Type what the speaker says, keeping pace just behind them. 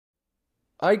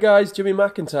Hi guys, Jimmy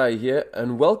McIntyre here,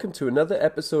 and welcome to another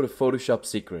episode of Photoshop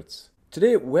Secrets.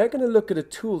 Today we're going to look at a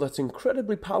tool that's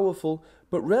incredibly powerful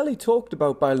but rarely talked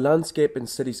about by landscape and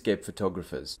cityscape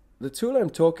photographers. The tool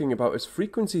I'm talking about is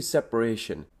frequency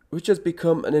separation, which has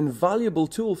become an invaluable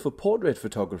tool for portrait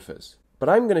photographers. But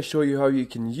I'm going to show you how you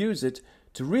can use it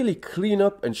to really clean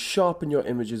up and sharpen your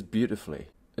images beautifully.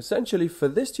 Essentially, for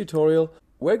this tutorial,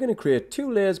 we're going to create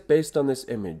two layers based on this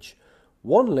image.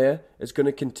 One layer is going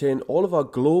to contain all of our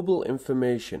global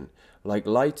information, like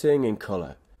lighting and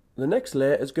color. The next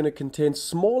layer is going to contain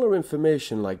smaller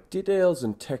information like details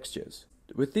and textures.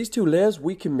 With these two layers,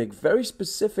 we can make very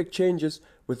specific changes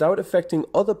without affecting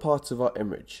other parts of our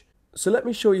image. So let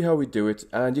me show you how we do it,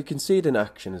 and you can see it in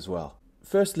action as well.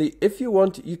 Firstly, if you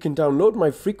want, you can download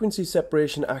my frequency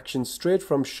separation action straight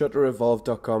from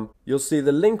shutterevolve.com. You'll see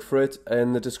the link for it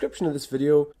in the description of this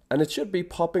video, and it should be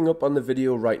popping up on the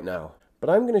video right now. But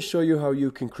I'm going to show you how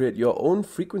you can create your own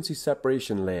frequency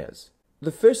separation layers. The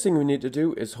first thing we need to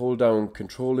do is hold down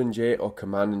Ctrl and J or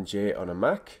Command and J on a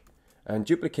Mac and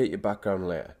duplicate your background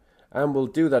layer. And we'll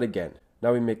do that again.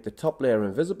 Now we make the top layer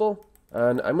invisible,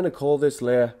 and I'm going to call this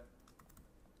layer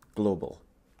Global.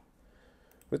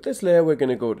 With this layer we're going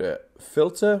to go to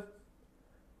Filter,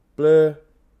 Blur,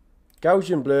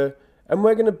 Gaussian Blur, and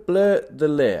we're going to blur the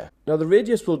layer. Now the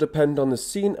radius will depend on the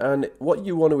scene and what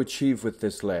you want to achieve with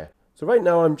this layer. So right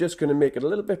now I'm just going to make it a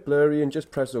little bit blurry and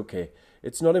just press OK.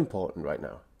 It's not important right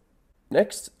now.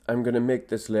 Next, I'm going to make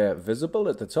this layer visible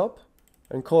at the top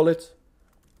and call it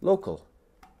Local.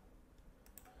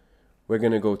 We're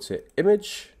going to go to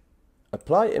Image,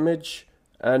 Apply Image,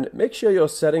 and make sure your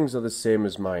settings are the same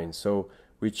as mine. So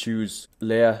we choose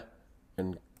Layer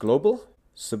and Global,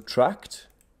 Subtract,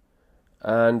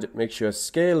 and make sure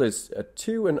Scale is at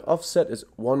 2 and Offset is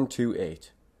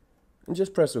 128. And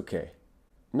just press OK.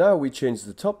 Now we change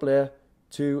the top layer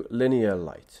to Linear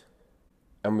Light.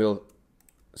 And we'll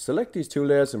select these two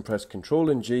layers and press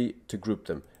Ctrl and G to group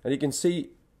them. And you can see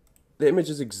the image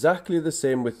is exactly the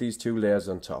same with these two layers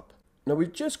on top. Now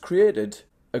we've just created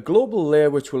a global layer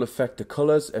which will affect the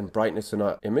colors and brightness in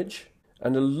our image,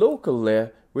 and a local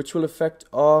layer which will affect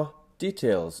our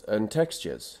details and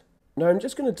textures. Now I'm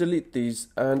just going to delete these,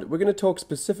 and we're going to talk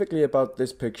specifically about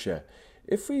this picture.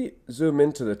 If we zoom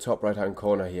into the top right hand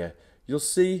corner here, you'll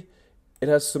see it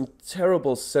has some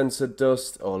terrible sensor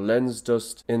dust or lens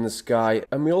dust in the sky,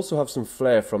 and we also have some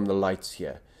flare from the lights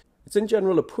here. It's in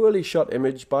general a poorly shot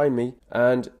image by me,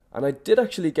 and I did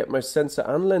actually get my sensor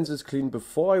and lenses cleaned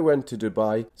before I went to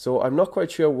Dubai, so I'm not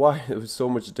quite sure why there was so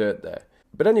much dirt there.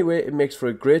 But anyway, it makes for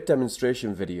a great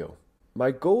demonstration video.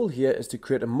 My goal here is to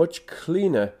create a much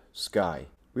cleaner sky.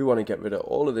 We want to get rid of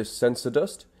all of this sensor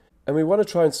dust, and we want to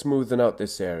try and smoothen out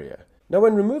this area. Now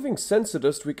when removing sensor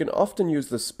dust, we can often use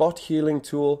the spot healing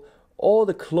tool or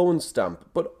the clone stamp,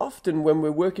 but often when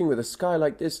we're working with a sky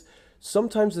like this,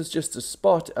 sometimes it's just a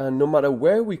spot, and no matter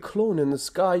where we clone in the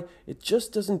sky, it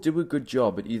just doesn't do a good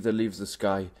job. It either leaves the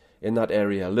sky in that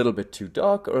area a little bit too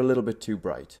dark or a little bit too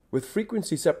bright. With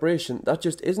frequency separation, that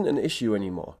just isn't an issue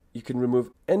anymore. You can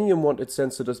remove any unwanted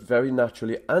sensor dust very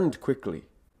naturally and quickly.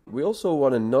 We also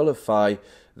want to nullify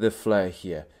the flare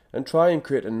here and try and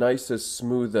create a nicer,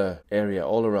 smoother area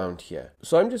all around here.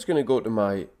 So I'm just going to go to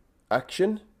my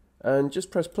action and just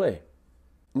press play.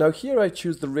 Now here I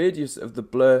choose the radius of the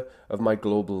blur of my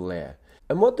global layer.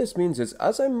 And what this means is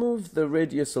as I move the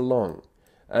radius along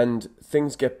and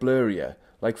things get blurrier,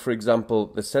 like for example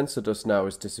the sensor dust now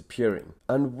is disappearing,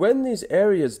 and when these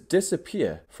areas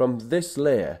disappear from this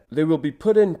layer, they will be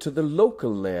put into the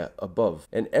local layer above,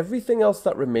 and everything else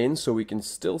that remains, so we can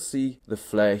still see the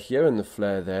flare here and the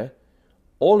flare there,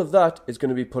 all of that is going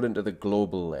to be put into the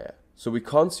global layer. So we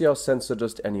can't see our sensor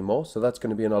dust anymore, so that's going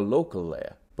to be in our local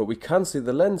layer, but we can see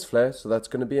the lens flare, so that's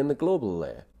going to be in the global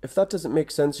layer. If that doesn't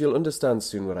make sense, you'll understand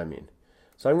soon what I mean.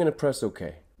 So I'm going to press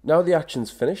OK. Now the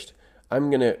action's finished. I'm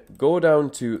going to go down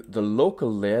to the local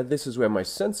layer. This is where my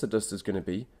sensor dust is going to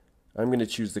be. I'm going to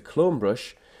choose the clone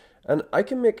brush, and I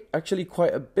can make actually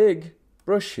quite a big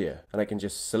brush here, and I can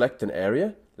just select an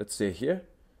area, let's say here,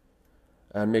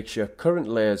 and make sure current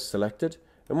layer is selected,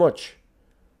 and watch,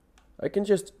 I can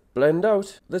just blend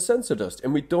out the sensor dust,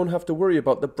 and we don't have to worry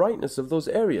about the brightness of those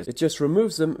areas. It just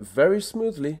removes them very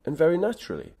smoothly and very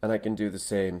naturally. And I can do the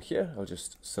same here. I'll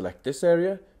just select this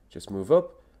area, just move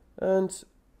up, and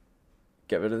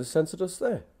get rid of the sensor dust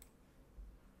there.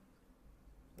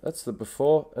 That's the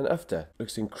before and after.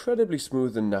 Looks incredibly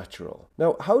smooth and natural.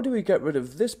 Now, how do we get rid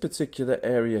of this particular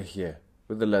area here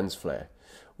with the lens flare?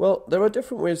 Well, there are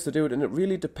different ways to do it, and it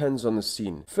really depends on the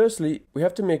scene. Firstly, we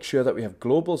have to make sure that we have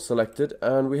global selected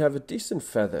and we have a decent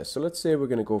feather. So let's say we're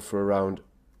going to go for around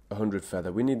 100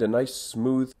 feather. We need a nice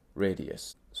smooth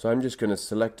radius. So I'm just going to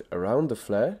select around the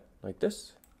flare like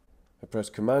this. I press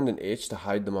Command and H to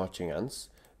hide the marching ants.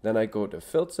 Then I go to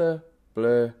Filter,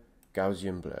 Blur,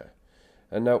 Gaussian Blur.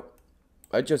 And now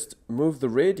I just move the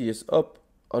radius up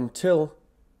until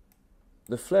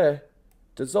the flare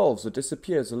dissolves or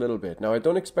disappears a little bit. Now I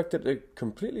don't expect it to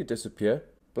completely disappear,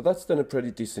 but that's done a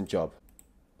pretty decent job.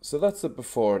 So that's the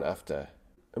before and after.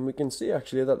 And we can see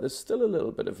actually that there's still a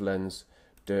little bit of lens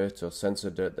dirt or sensor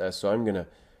dirt there. So I'm going to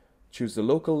choose the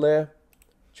local layer,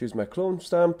 choose my clone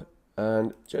stamp,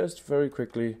 and just very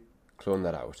quickly clone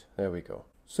that out. There we go.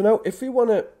 So now if we want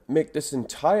to make this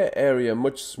entire area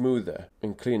much smoother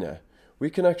and cleaner, we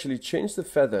can actually change the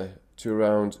feather to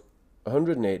around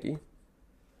 180.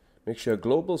 Make sure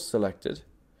global's selected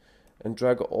and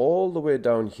drag all the way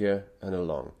down here and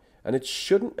along. And it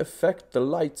shouldn't affect the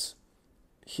lights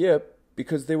here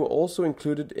because they were also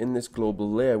included in this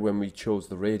global layer when we chose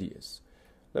the radius.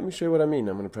 Let me show you what I mean.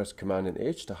 I'm going to press Command and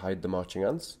H to hide the marching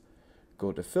ants.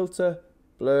 Go to Filter,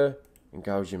 Blur, and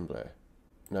Gaussian Blur.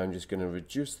 Now I'm just going to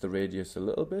reduce the radius a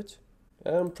little bit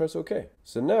and press OK.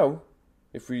 So now,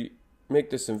 if we make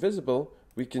this invisible,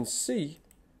 we can see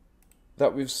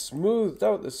that we've smoothed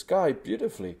out the sky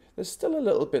beautifully. There's still a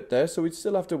little bit there, so we'd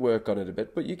still have to work on it a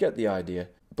bit, but you get the idea.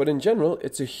 But in general,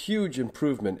 it's a huge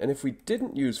improvement, and if we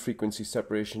didn't use frequency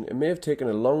separation, it may have taken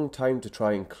a long time to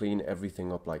try and clean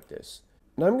everything up like this.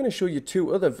 Now I'm going to show you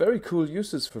two other very cool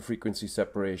uses for frequency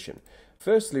separation.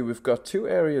 Firstly, we've got two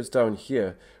areas down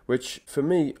here, which for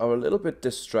me are a little bit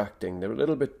distracting. They're a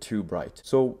little bit too bright.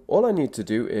 So all I need to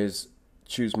do is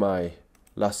choose my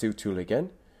lasso tool again,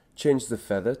 change the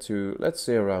feather to, let's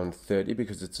say, around 30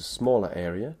 because it's a smaller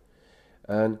area,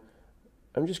 and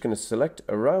I'm just going to select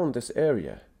around this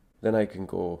area. Then I can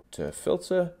go to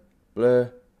Filter,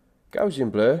 Blur,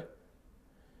 Gaussian Blur,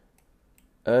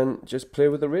 and just play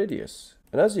with the radius.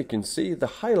 And as you can see, the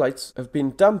highlights have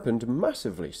been dampened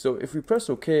massively. So if we press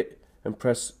OK and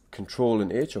press Ctrl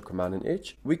and H or Command and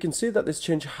H, we can see that this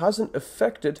change hasn't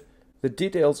affected the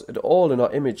details at all in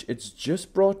our image. It's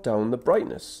just brought down the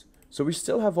brightness. So we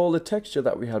still have all the texture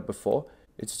that we had before.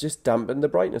 It's just dampened the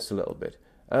brightness a little bit.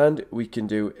 And we can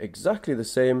do exactly the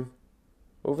same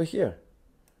over here.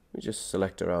 We just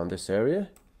select around this area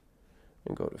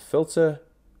and go to Filter,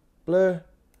 Blur,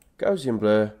 Gaussian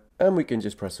Blur, and we can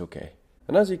just press OK.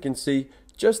 And as you can see,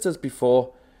 just as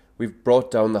before, we've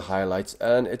brought down the highlights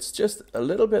and it's just a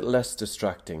little bit less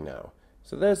distracting now.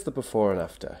 So there's the before and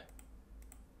after.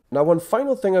 Now one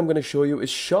final thing I'm going to show you is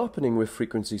sharpening with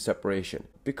frequency separation.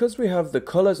 Because we have the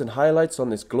colors and highlights on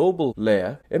this global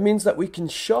layer, it means that we can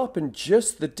sharpen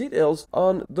just the details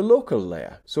on the local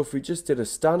layer. So if we just did a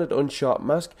standard unsharp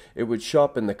mask, it would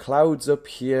sharpen the clouds up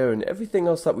here and everything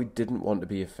else that we didn't want to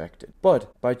be affected.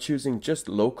 But by choosing just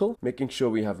local, making sure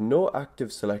we have no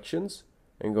active selections,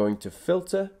 and going to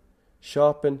Filter,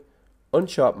 Sharpen,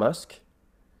 Unsharp Mask,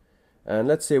 and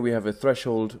let's say we have a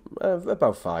threshold of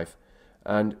about 5.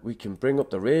 And we can bring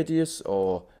up the radius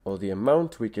or the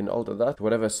amount. We can alter that,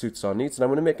 whatever suits our needs. And I'm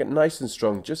going to make it nice and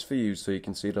strong just for you so you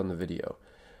can see it on the video.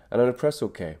 And I'm going to press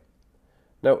OK.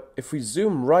 Now, if we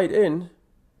zoom right in,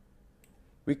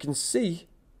 we can see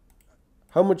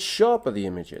how much sharper the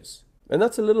image is. And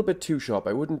that's a little bit too sharp.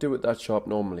 I wouldn't do it that sharp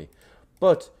normally.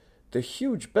 But the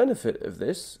huge benefit of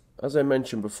this, as I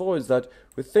mentioned before, is that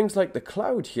with things like the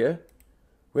cloud here,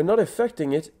 we're not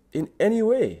affecting it in any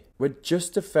way. We're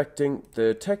just affecting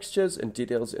the textures and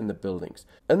details in the buildings.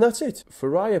 And that's it.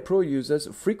 For Raya Pro users,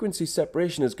 frequency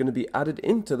separation is going to be added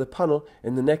into the panel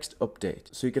in the next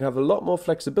update. So you can have a lot more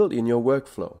flexibility in your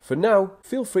workflow. For now,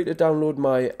 feel free to download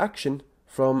my action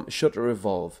from Shutter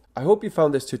Evolve. I hope you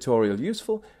found this tutorial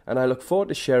useful, and I look forward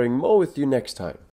to sharing more with you next time.